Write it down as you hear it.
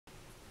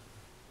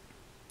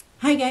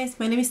Hi guys,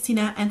 my name is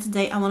Tina and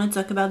today I want to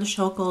talk about the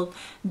show called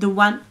The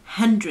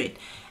 100.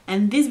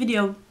 And this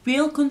video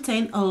will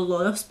contain a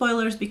lot of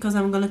spoilers because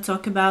I'm going to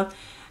talk about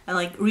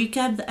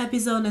recap the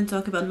episode and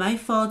talk about my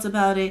thoughts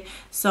about it.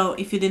 So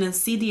if you didn't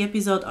see the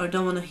episode or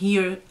don't want to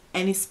hear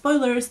any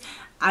spoilers,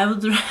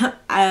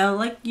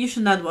 you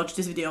should not watch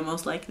this video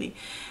most likely.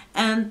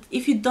 And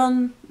if you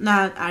are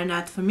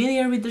not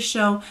familiar with the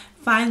show,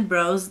 Fine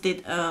Bros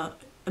did a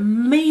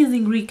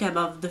amazing recap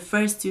of the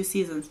first 2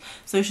 seasons,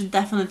 so you should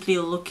definitely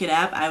look it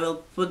up. I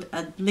will put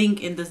a link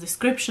in the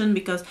description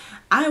because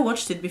I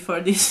watched it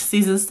before this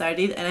season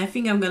started, and I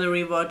think I'm gonna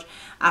rewatch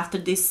after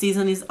this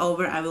season is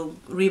over. I will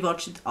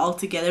rewatch it all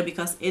together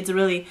because it's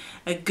really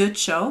a good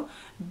show.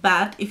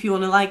 But if you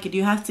want to like it,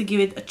 you have to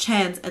give it a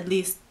chance, at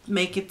least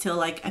make it till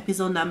like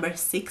episode number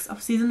 6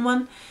 of season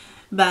 1.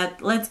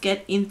 But let's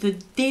get into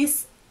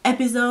this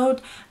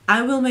episode.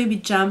 I will maybe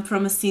jump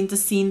from a scene to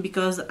scene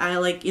because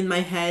in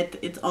my head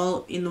it's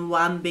all in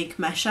one big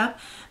mashup,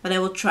 but I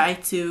will try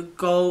to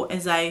go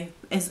as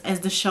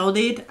the show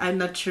did. I'm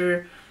not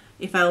sure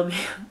if I will be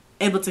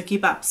able to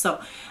keep up. So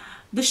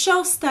the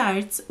show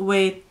starts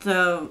with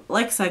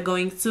Lexa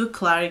going to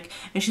Clarke,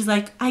 and she's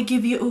like, I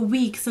give you a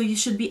week so you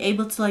should be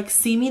able to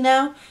see me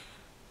now.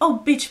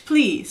 Oh bitch,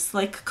 please,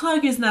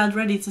 Clarke is not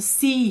ready to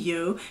see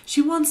you.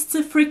 She wants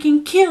to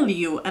freaking kill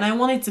you. And I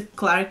wanted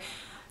Clarke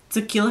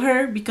to kill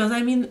her because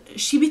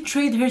she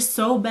betrayed her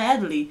so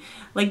badly.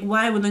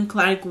 Why wouldn't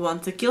Clarke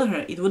want to kill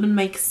her? It wouldn't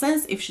make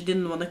sense if she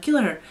didn't want to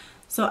kill her.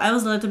 So I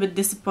was a little bit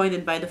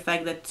disappointed by the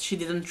fact that she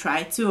didn't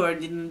try to or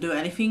didn't do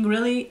anything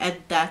really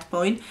at that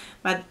point.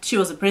 But she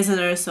was a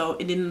prisoner, so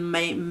it didn't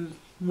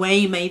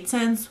made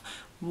sense.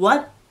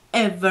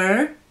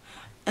 Whatever.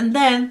 And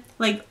then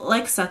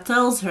Lexa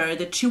tells her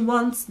that she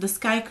wants the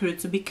Sky Crew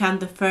to become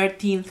the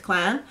 13th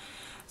clan.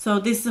 So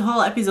this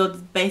whole episode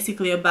is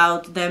basically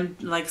about them,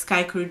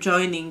 Sky Crew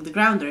joining the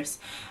Grounders.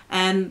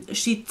 And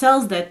she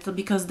tells that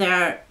because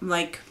there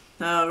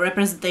are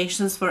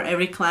representations for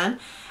every clan,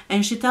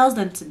 and she tells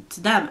them to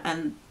them.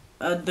 And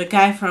the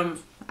guy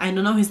from, I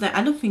don't know his name,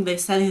 I don't think they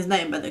said his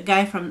name, but the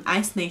guy from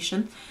Ice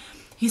Nation,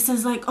 he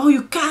says oh,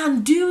 you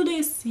can't do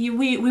this,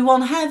 we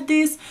won't have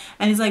this.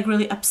 And he's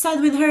really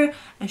upset with her,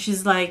 and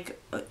she's like,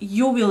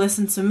 you will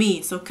listen to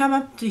me, so come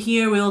up to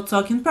here, we'll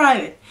talk in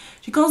private.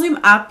 She calls him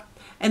up,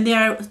 and they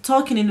are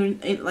talking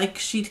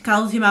she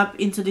calls him up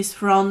into this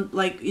front,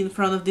 in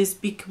front of this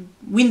big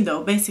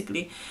window.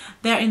 Basically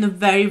they're in a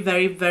very,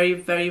 very, very,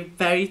 very,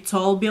 very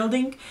tall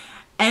building,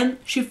 and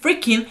she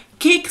freaking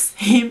kicks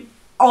him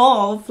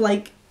off.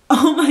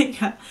 Oh my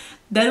god,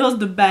 that was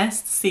the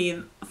best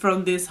scene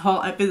from this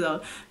whole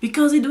episode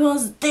because it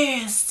was,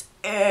 this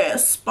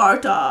is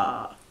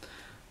Sparta.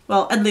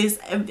 Well, at least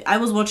I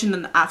was watching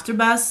an after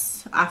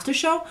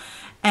show,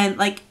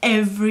 and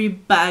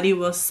everybody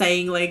was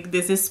saying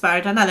this is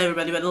Sparta. Not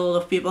everybody, but a lot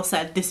of people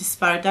said this is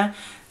Sparta.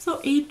 So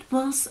it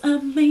was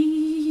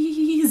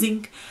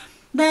amazing.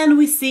 Then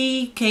we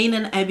see Kane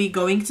and Abby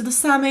going to the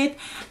summit,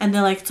 and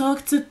they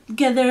talk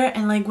together,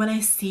 and when I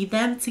see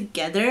them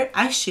together,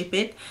 I ship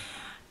it.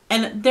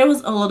 And there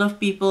was a lot of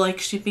people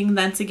shipping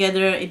them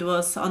together. It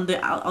was on the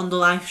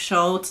live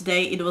show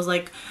today. It was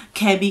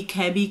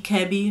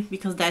Cabby,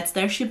 because that's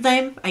their ship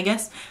name, I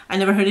guess. I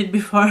never heard it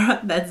before.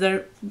 That's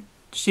their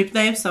ship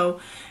name, so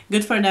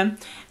good for them.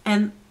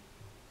 And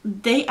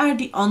they are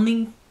the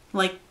only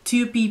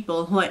 2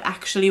 people who I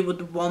actually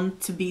would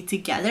want to be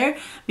together,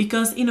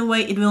 because in a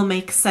way it will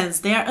make sense.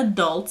 They are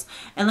adults,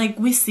 and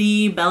we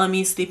see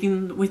Bellamy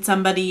sleeping with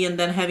somebody and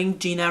then having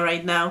Gina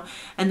right now,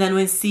 and then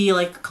we see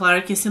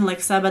Clarke kissing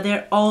Lexa, but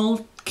they're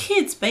all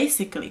kids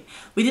basically.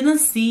 We didn't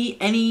see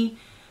any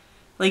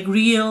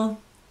real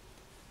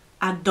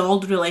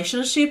adult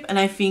relationship, and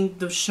I think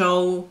the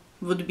show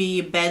would be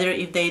better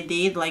if they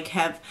did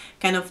have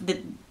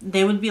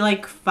they would be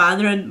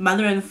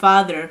mother and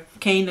father,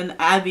 Kane and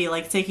Abby,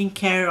 taking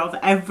care of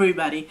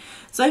everybody.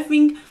 So I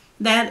think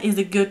that is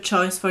a good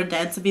choice for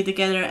them to be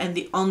together, and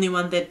the only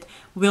one that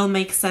will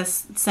make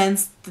sense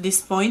to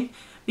this point,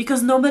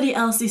 because nobody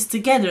else is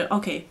together.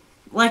 Okay,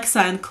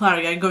 Lexa and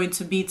Clarke are going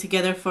to be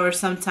together for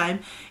some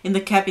time in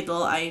the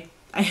capital. I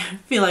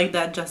feel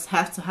that just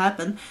has to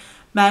happen.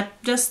 But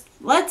just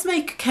let's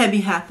make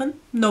Cabby happen.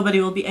 Nobody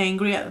will be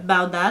angry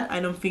about that, I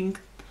don't think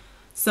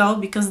so,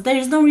 because there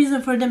is no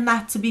reason for them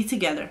not to be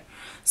together.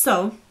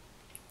 So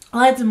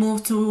let's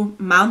move to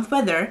Mount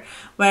Weather,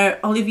 where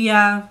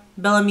Olivia,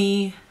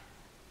 Bellamy,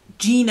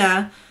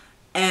 Gina,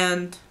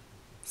 and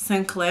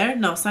Sinclair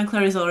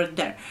is already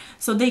there.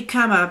 So they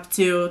come up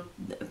to,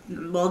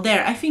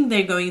 I think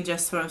they're going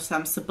just for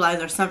some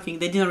supplies or something.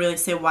 They didn't really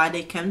say why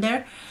they came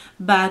there.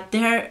 But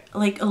there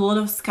are a lot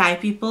of Sky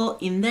people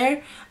in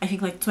there. I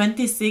think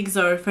 26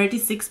 or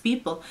 36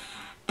 people.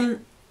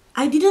 And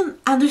I didn't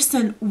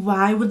understand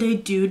why would they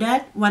do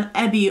that when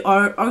Abby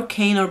or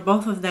Kane or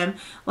both of them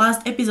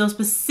last episode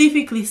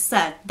specifically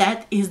said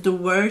that is the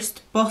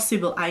worst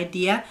possible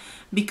idea,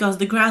 because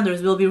the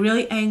Grounders will be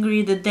really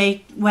angry that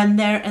they went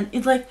there. And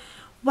it's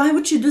why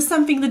would you do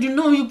something that you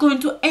know you're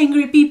going to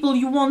angry people?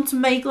 You want to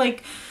make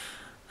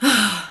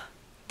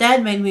that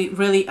that made me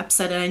really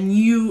upset, and I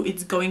knew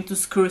it's going to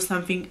screw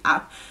something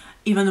up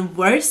even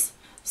worse.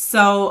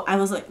 So I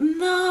was like,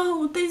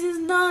 no, this is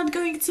not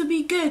going to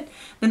be good.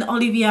 Then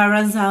Olivia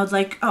runs out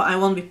like, oh, I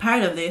won't be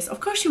part of this. Of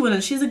course she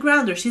wouldn't. She's a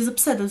grounder. She's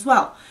upset as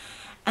well.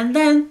 And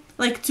then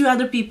like 2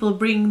 other people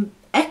bring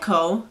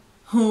Echo,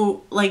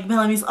 who like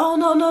Bellamy's, oh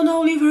no, no,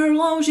 no, leave her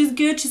alone. She's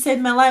good. She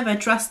saved my life. I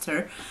trust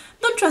her.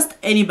 Don't trust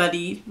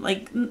anybody.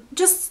 Like,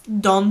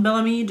 just don't,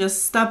 Bellamy.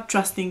 Just stop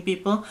trusting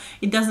people.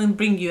 It doesn't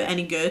bring you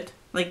any good.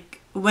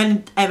 Like, when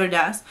it ever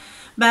does.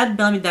 But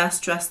Bellamy does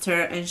trust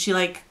her, and she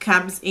like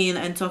comes in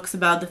and talks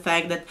about the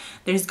fact that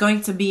there's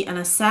going to be an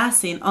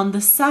assassin on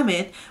the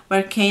summit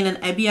where Kane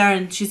and Abby are,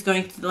 and she's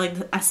going to, like,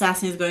 the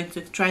assassin is going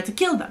to try to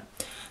kill them.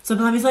 So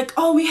Bellamy's like,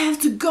 oh, we have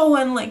to go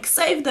and like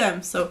save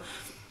them. So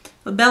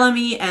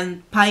Bellamy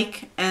and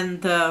Pike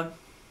and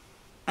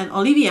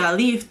Olivia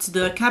leave to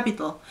the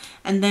capital,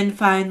 and then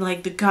find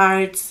like the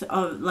guards,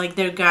 like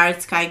their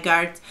guards, sky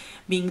guards,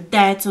 being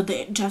dead. So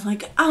they just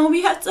like, oh,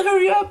 we have to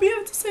hurry up, we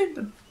have to save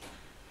them.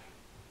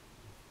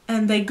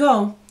 And they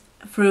go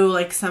through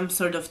like some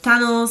sort of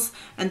tunnels,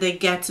 and they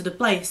get to the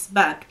place.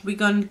 But we're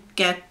gonna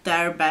get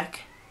there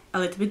back a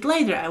little bit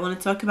later. I want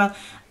to talk about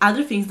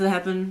other things that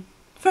happen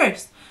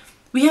first.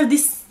 We have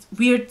this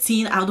weird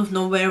scene out of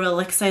nowhere where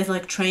Alexa is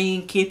like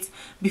training kids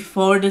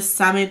before the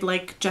summit,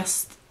 like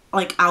just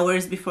like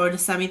hours before the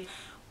summit.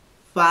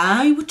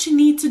 Why would she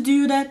need to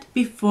do that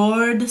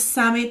before the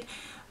summit?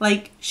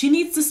 Like, she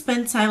needs to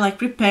spend time like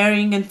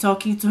preparing and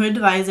talking to her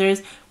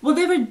advisors,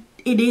 whatever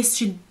it is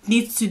she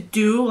needs to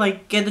do,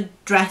 like get a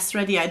dress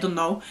ready, I don't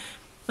know.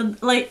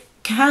 But like,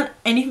 can't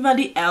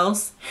anybody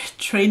else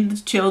train the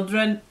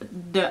children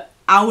the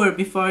hour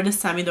before the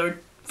summit, or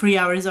 3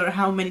 hours, or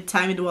how many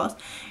time it was?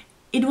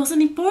 It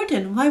wasn't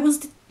important. Why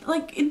was it,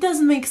 like, it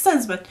doesn't make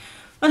sense, but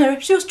whatever.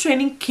 She was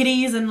training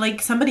kitties, and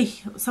like some of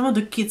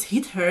the kids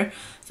hit her,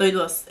 so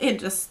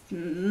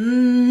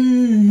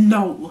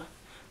no.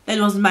 That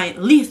was my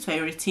least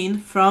favorite scene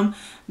from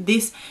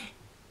this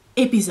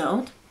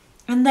episode.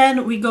 And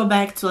then we go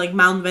back to like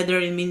Mount Weather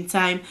in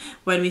meantime,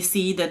 when we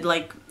see that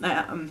like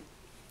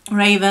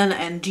Raven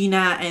and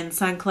Gina and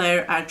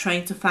Sinclair are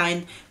trying to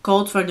find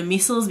code for the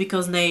missiles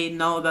because they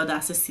know about the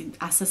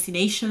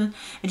assassination.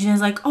 And Gina's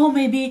like, oh,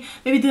 maybe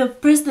the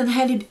president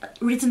had it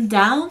written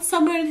down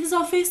somewhere in his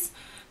office.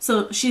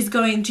 So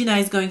Gina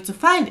is going to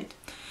find it.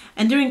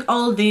 And during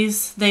all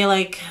this,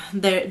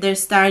 they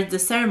start the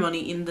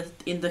ceremony in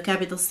the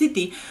capital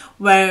city,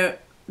 where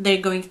they're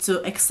going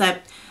to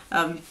accept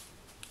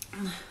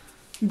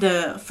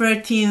the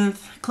 13th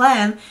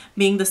clan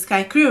being the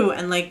Sky Crew,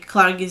 and like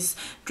Clarke is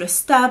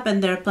dressed up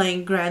and they're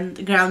playing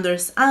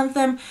Grounders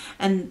anthem,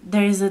 and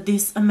there is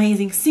this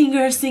amazing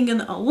singer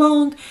singing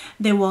along.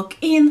 They walk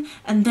in,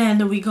 and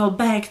then we go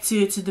back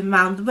to the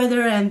Mount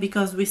Weather, and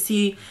because we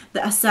see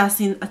the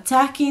assassin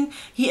attacking,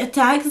 he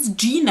attacks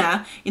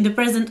Gina in the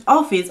president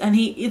office, and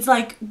it's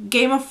like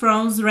Game of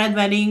Thrones, Red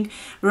Wedding,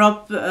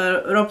 Robb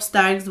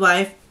Stark's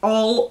wife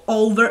all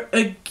over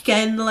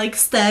again, like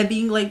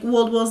stabbing. Like,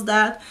 what was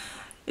that?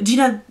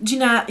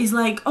 Gina is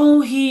like,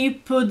 oh, he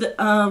put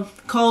a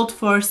code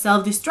for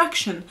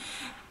self-destruction,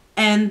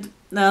 and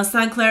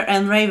Sinclair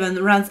and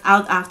Raven runs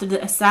out after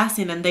the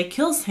assassin and they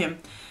kills him,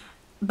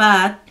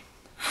 but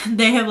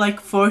they have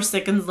like 4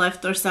 seconds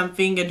left or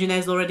something, and Gina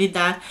is already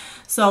dead.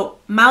 So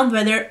Mount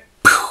Weather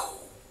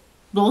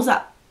blows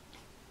up.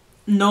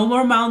 No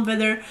more Mount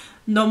Weather,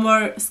 no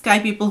more Sky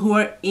people who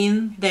are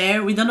in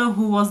there. We don't know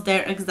who was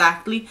there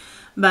exactly,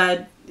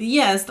 but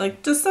yes,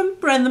 like just some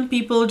random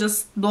people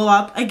just blow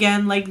up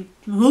again, like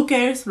who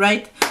cares,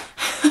 right?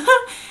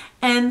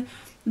 And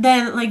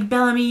then like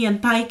Bellamy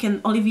and Pike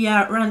and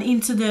Olivia run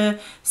into the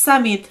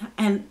summit,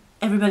 and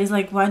everybody's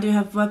like, why do you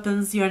have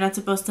weapons? You're not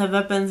supposed to have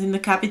weapons in the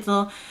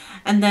capital.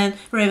 And then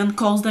Raven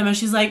calls them, and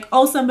she's like,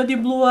 oh, somebody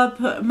blew up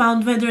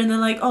Mount Weather, and they're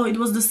like, oh, it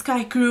was the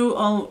Sky Crew,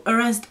 oh,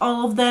 arrest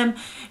all of them.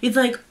 It's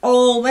like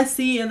all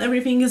messy, and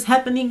everything is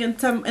happening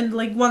and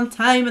like one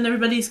time, and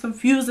everybody is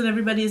confused, and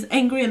everybody is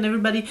angry, and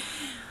everybody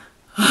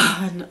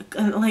and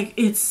like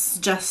it's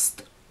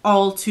just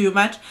all too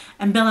much.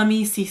 And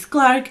Bellamy sees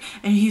Clarke,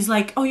 and he's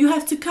like, oh, you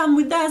have to come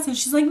with us, and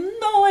she's like,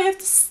 no, I have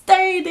to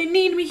stay, they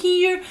need me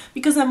here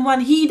because I'm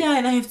one Hida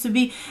and I have to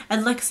be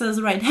at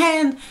Lexa's right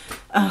hand.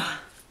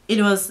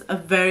 It was a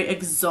very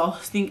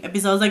exhausting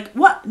episode. I was like,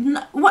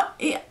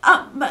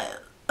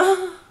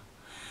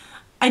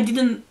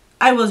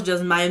 I was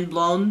just mind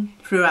blown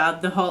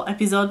throughout the whole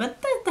episode,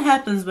 but that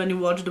happens when you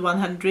watch the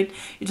 100.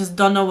 You just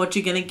don't know what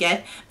you're gonna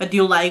get, but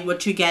you like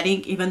what you're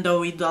getting, even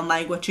though you don't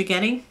like what you're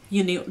getting.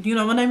 You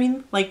know what I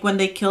mean? Like when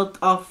they killed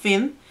off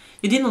Finn,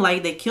 you didn't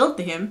like they killed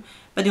him,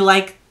 but you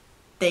like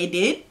they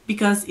did,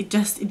 because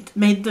it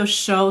made the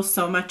show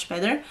so much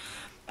better.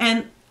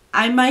 And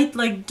I might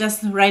like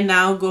just right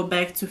now go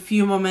back to a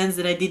few moments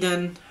that I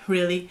didn't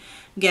really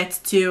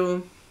get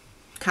to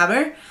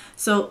cover.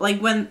 So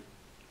like when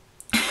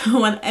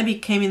Abby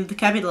came into the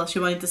capital, she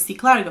wanted to see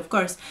Clarke, of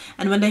course,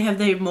 and when they have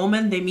their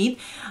moment, they meet,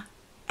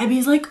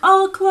 Abby's like,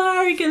 oh,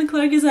 Clarke, and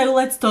Clarke is like,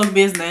 let's talk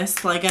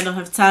business. Like, I don't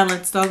have time,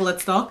 let's talk.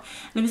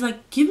 And Abby's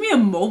like, give me a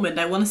moment,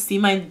 I want to see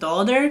my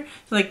daughter.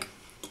 She's like,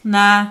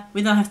 nah,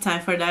 we don't have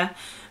time for that.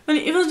 But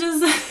it was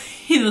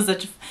just, it was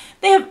such,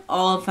 they have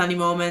all funny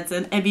moments,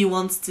 and Abby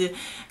wants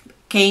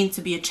Kane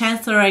to be a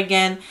chancellor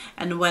again,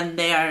 and when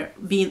they are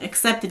being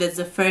accepted as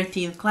the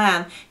 13th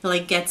clan, he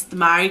like gets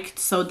marked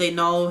so they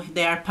know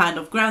they are part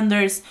of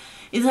Grounders.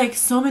 It's like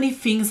so many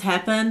things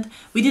happened.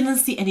 We didn't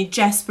see any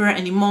Jasper,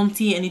 any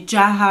Monty, any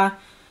Jaha,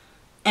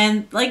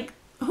 and like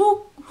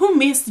who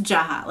missed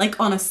Jaha? Like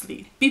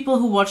honestly, people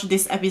who watched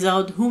this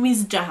episode, who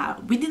missed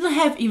Jaha? We didn't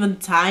have even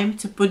time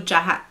to put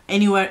Jaha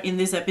anywhere in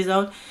this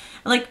episode.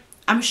 Like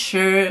I'm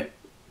sure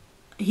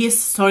his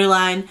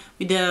storyline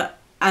with the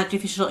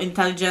artificial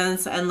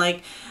intelligence and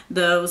like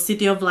the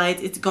City of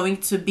Light, it's going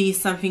to be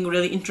something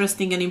really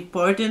interesting and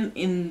important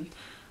in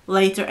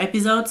later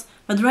episodes.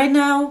 But right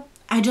now,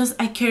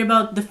 I care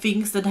about the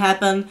things that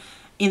happen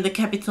in the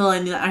capital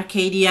and in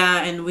Arcadia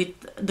and with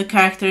the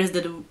characters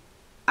that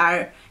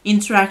are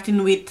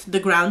interacting with the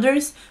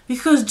Grounders,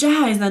 because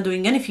Jaha is not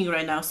doing anything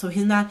right now, so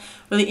he's not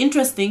really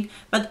interesting.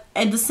 But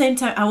at the same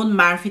time, I want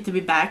Murphy to be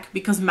back,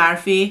 because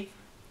Murphy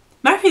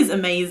is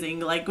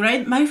amazing. Like,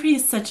 right? Murphy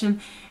is such an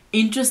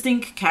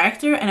interesting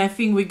character, and I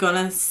think we're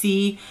gonna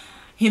see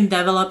him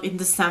develop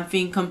into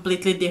something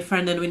completely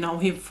different than we know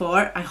him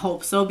for. I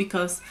hope so,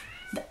 because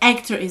the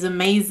actor is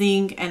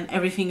amazing and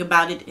everything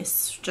about it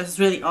is just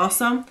really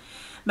awesome.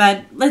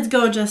 But let's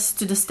go just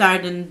to the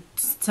start and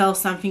tell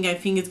something I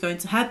think is going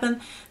to happen.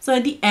 So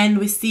at the end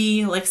we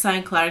see Lexa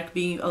and Clarke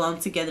being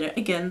alone together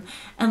again,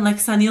 and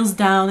Lexa kneels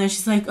down and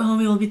she's like, oh,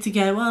 we will be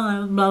together,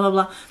 well, blah blah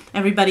blah.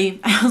 Everybody,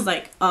 I was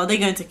like, oh, they're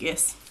going to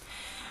kiss.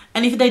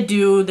 And if they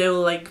do, they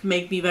will like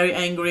make me very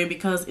angry,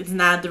 because it's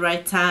not the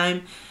right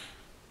time.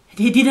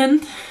 They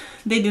didn't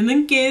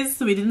kiss,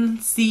 we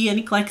didn't see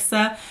any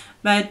Klexa,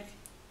 but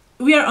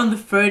we are on the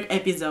 3rd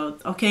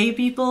episode, okay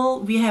people?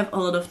 We have a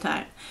lot of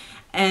time.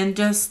 And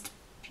just,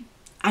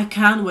 I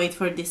can't wait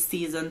for this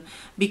season,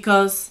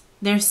 because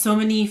there's so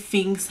many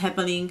things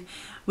happening.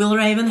 Will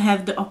Raven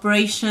have the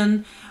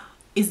operation?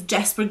 Is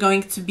Jasper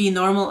going to be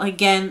normal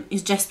again?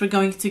 Is Jasper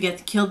going to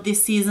get killed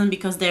this season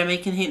because they're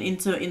making him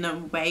into, in a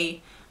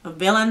way, a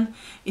villain?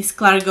 Is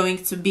Clarke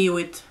going to be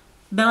with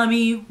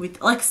Bellamy,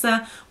 with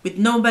Alexa, with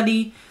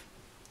nobody?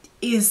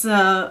 Is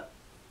the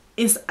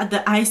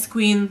Ice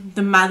Queen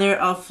the mother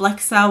of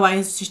Lexa? Why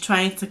is she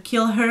trying to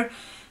kill her?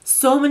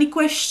 So many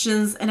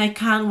questions, and I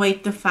can't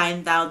wait to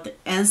find out the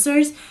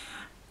answers.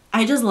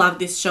 I just love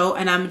this show,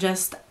 and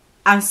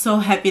I'm so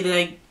happy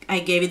that I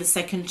gave it a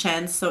second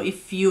chance. So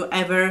if you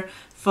ever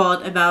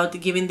thought about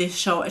giving this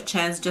show a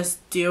chance, just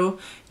do.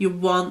 You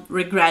won't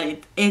regret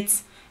it.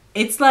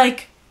 It's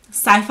like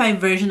sci-fi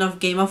version of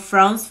Game of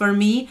Thrones for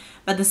me,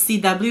 but the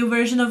CW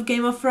version of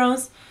Game of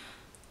Thrones.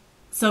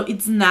 So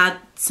it's not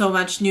so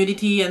much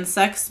nudity and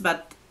sex,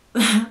 but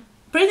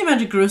pretty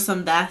much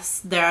gruesome deaths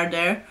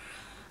there.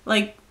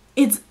 Like,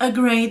 it's a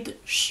great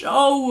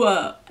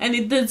show, and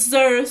it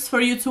deserves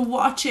for you to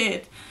watch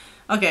it.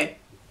 Okay,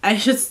 I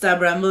should stop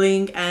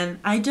rambling, and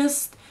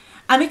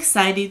I'm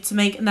excited to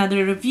make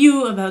another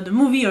review about the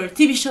movie or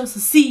TV show, so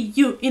see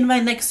you in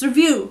my next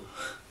review.